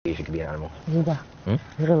to be an animal? Zebra.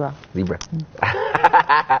 Zebra. Zebra.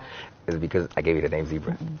 Is it because I gave you the name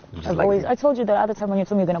Zebra? I told you the other time when you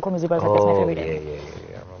told me you're gonna call me Zebra. I was like, that's my favorite name.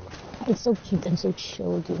 Yeah, I remember. It's so cute and so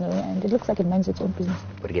chilled, you know, and it looks like it minds its own business.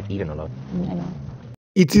 But it gets eaten a lot. I know.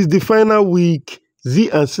 It is the final week.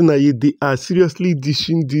 Zee and Sinaye, they are seriously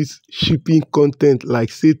dishing this shipping content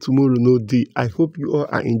like say tomorrow no day. I hope you all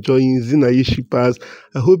are enjoying Sinaye shippers.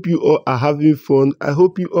 I hope you all are having fun. I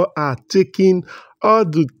hope you all are taking all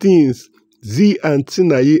the things Zee and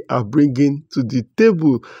Sinaye are bringing to the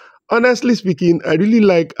table. Honestly speaking, I really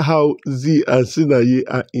like how Zee and Sinaye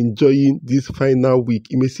are enjoying this final week.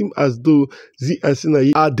 It may seem as though Zee and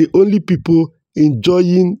Sinaye are the only people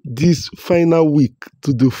enjoying this final week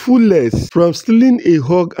to the fullest. From stealing a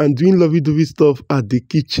hug and doing lovey-dovey stuff at the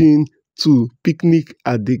kitchen to picnic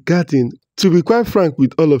at the garden. To be quite frank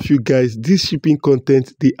with all of you guys, this shipping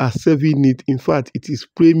content, they are serving it. In fact, it is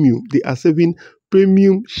premium. They are serving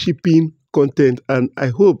premium shipping content, and I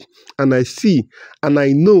hope and I see and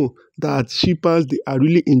I know that shippers, they are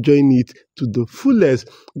really enjoying it to the fullest.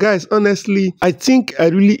 Guys, honestly, I think I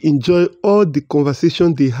really enjoy all the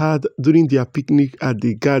conversation they had during their picnic at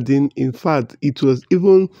the garden. In fact, it was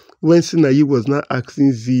even when Sinaye was now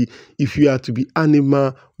asking Zee, if you are to be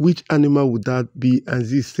animal, which animal would that be? And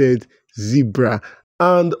Zee said zebra.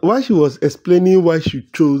 And while she was explaining why she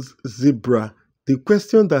chose zebra, the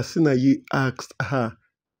question that Sinaye asked her,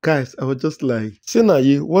 guys, I was just like,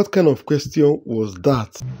 Sinaye, what kind of question was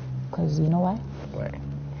that? Because you know why? Why?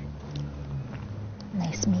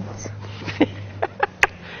 Nice meat.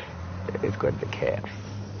 It's got the calf.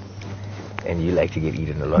 And you like to get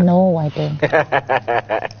eaten a lot. No, I don't.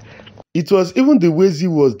 It was even the way Zee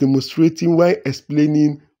was demonstrating while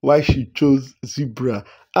explaining why she chose zebra.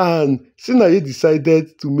 And Sinaye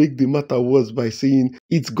decided to make the matter worse by saying,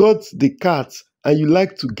 it's got the cat and you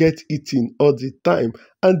like to get eaten all the time.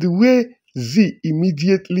 And the way Zee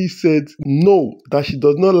immediately said no, that she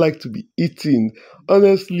does not like to be eaten,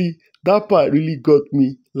 honestly, that part really got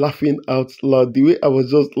me laughing out loud. The way I was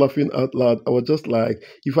just laughing out loud, I was just like,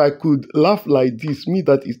 if I could laugh like this, me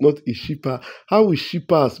that is not a shipper, how will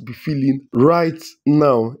shippers be feeling right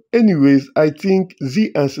now? Anyways, I think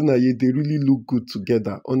Zee and Sinaye, they really look good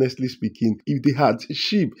together, honestly speaking. If they had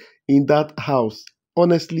sheep in that house,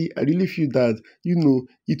 honestly, I really feel that, you know,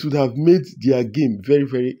 it would have made their game very,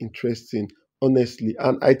 very interesting, honestly.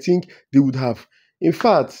 And I think they would have, in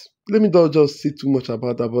fact, let me not just say too much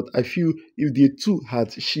about that, but I feel if they two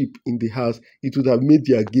had sheep in the house, it would have made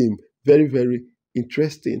their game very, very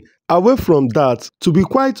interesting. Away from that, to be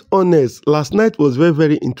quite honest, last night was very,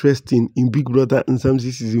 very interesting in Big Brother Mpumi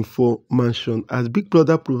Season 4 Mansion, as Big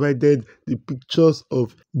Brother provided the pictures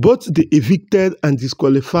of both the evicted and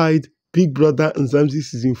disqualified Big Brother Mpumi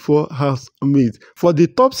Season 4 housemates, for the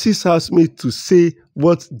top 6 housemates to say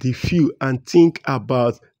what they feel and think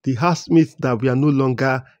about the housemates that we are no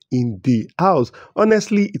longer in the house.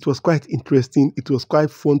 Honestly, it was quite interesting. It was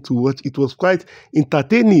quite fun to watch. It was quite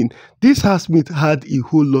entertaining. This housemate had a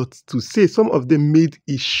whole lot to say. Some of them made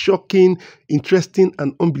a shocking, interesting,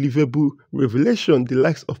 and unbelievable revelation. The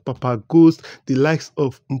likes of Papa Ghost, the likes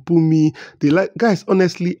of Mpumi, guys,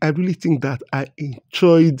 honestly, I really think that I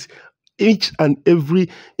enjoyed each and every.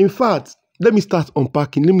 In fact, let me start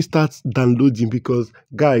unpacking. Let me start downloading, because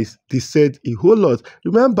guys, they said a whole lot.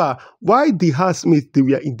 Remember, why the housemates, they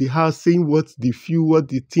were in the house saying what they feel, what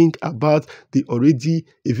they think about the already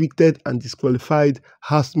evicted and disqualified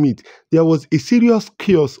housemate. There was a serious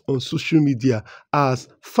chaos on social media as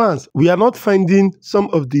fans. We are not finding some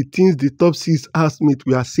of the things the top 6 housemates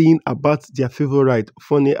were saying about their favorite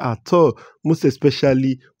funny at all. Most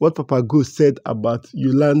especially what Papa Ghost said about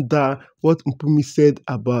Yolanda, what Mpumi said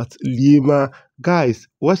about Liema. Guys,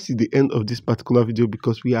 watch till the end of this particular video,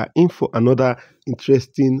 because we are in for another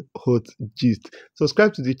interesting hot gist.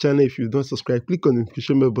 Subscribe to the channel if you don't subscribe. Click on the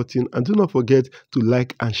notification bell button and do not forget to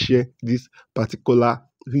like and share this particular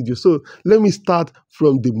video. So let me start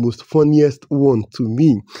from the most funniest one to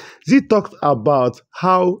me. Zee talked about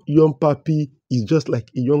how young Papi is just like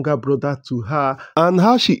a younger brother to her, and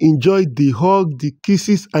how she enjoyed the hug, the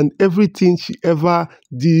kisses, and everything she ever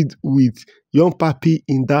did with young Papi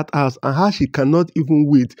in that house, and how she cannot even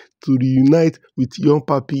wait to reunite with young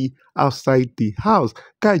Papi outside the house.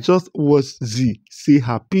 Guy, just watch Zee say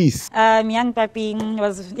her piece. Young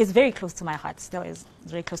Papi is very close to my heart. Still is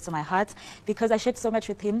very close to my heart, because I shared so much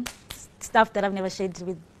with him, stuff that I've never shared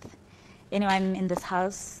with anyone in this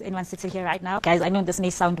house, anyone sitting here right now. Guys, I know this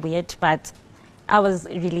may sound weird, but I was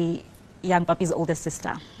really young Papi's older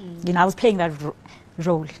sister. You know, I was playing that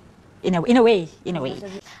role in a way.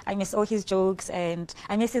 I I miss all his jokes, and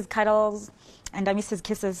I miss his cuddles, and I miss his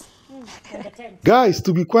kisses. Guys,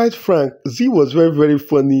 to be quite frank, Zee was very, very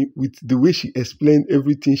funny with the way she explained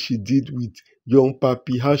everything she did with young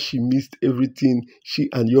Papi, how she missed everything she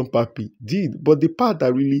and young Papi did. But the part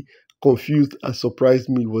that really confused and surprised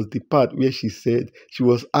me was the part where she said she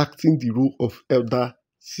was acting the role of elder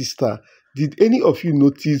sister. Did any of you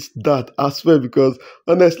notice that as well? Because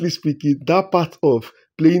honestly speaking, that part of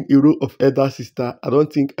playing a role of elder sister, I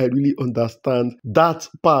don't think I really understand that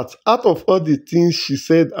part. Out of all the things she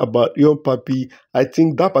said about young Papi, I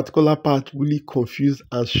think that particular part really confused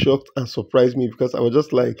and shocked and surprised me, because I was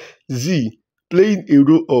just like, Zee, playing a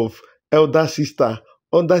role of elder sister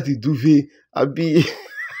under the duvet, I be...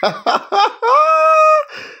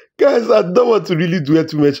 Guys, I don't want to really dwell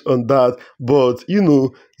too much on that, but you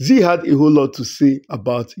know, Zee had a whole lot to say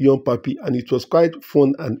about young Papi, and it was quite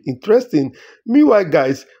fun and interesting. Meanwhile,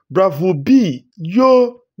 guys, Bravob,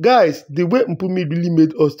 guys, the way Mpumi really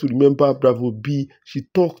made us to remember Bravob, she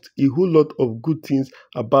talked a whole lot of good things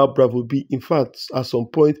about Bravob. In fact, at some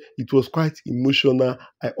point, it was quite emotional.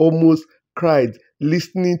 I almost cried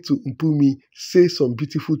listening to Mpumi say some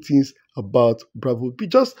beautiful things about Bravob.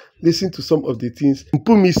 Just listen to some of the things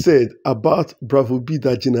Mpumi said about Bravob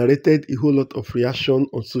that generated a whole lot of reaction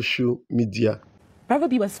on social media.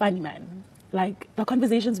 Bravob was funny, man. Like, the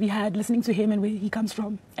conversations we had, listening to him and where he comes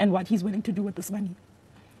from and what he's willing to do with this money.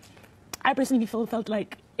 I personally felt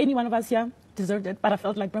like any one of us here deserved it, but I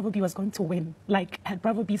felt like Bravob was going to win. Like, had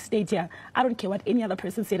Bravob stayed here, I don't care what any other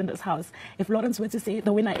person said in this house. If Lawrence were to say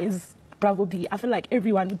the winner is Bravob, I feel like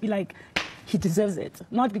everyone would be like, he deserves it.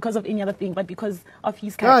 Not because of any other thing, but because of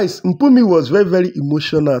his character. Guys, Mpumi was very, very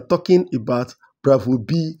emotional talking about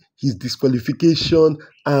Bravob, his disqualification,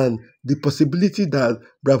 and the possibility that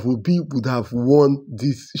Bravob would have won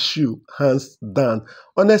this shoe, hands down.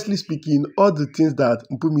 Honestly speaking, all the things that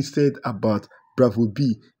Mpumi said about Bravob,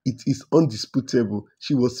 it is undisputable.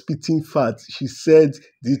 She was spitting facts. She said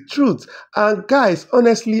the truth. And guys,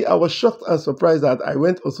 honestly, I was shocked and surprised that I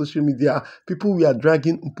went on social media. People were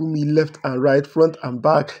dragging Mpumi left and right, front and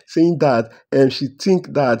back, saying that she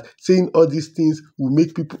think that saying all these things will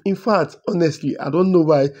make people. In fact, honestly, I don't know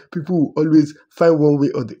why people will always find one way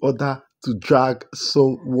or the other to drag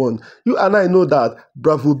someone. You and I know that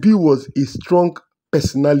Bravob was a strong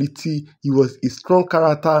personality. He was a strong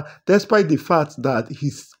character, despite the fact that he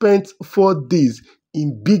spent 4 days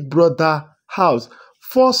in Big Brother house,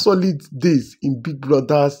 4 solid days in Big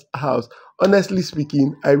Brother's house. Honestly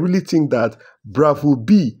speaking, I really think that Bravob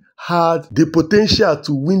had the potential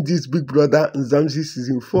to win this Big Brother Bbmzansi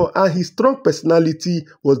season 4, and his strong personality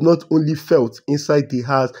was not only felt inside the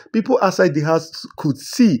house, people outside the house could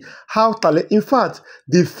see how talented. In fact,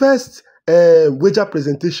 the first wager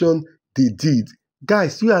presentation they did,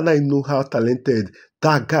 guys, you and I know how talented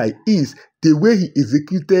that guy is. The way he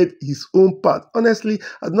executed his own part. Honestly,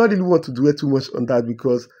 I do not really want to dwell too much on that,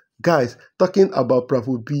 because, guys, talking about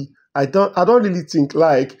Bravob, I don't really think,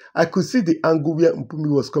 like, I could see the angle where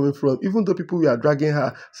Mpumi was coming from, even though people were dragging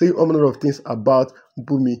her, saying all manner of things about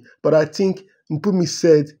Mpumi. But I think Mpumi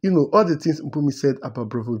said, you know, all the things Mpumi said about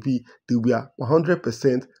Bravob, they were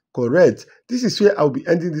 100% correct. This is where I'll be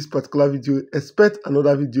ending this particular video. Expect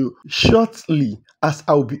another video shortly, as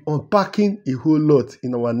I'll be unpacking a whole lot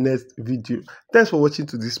in our next video. Thanks for watching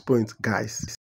to this point, guys.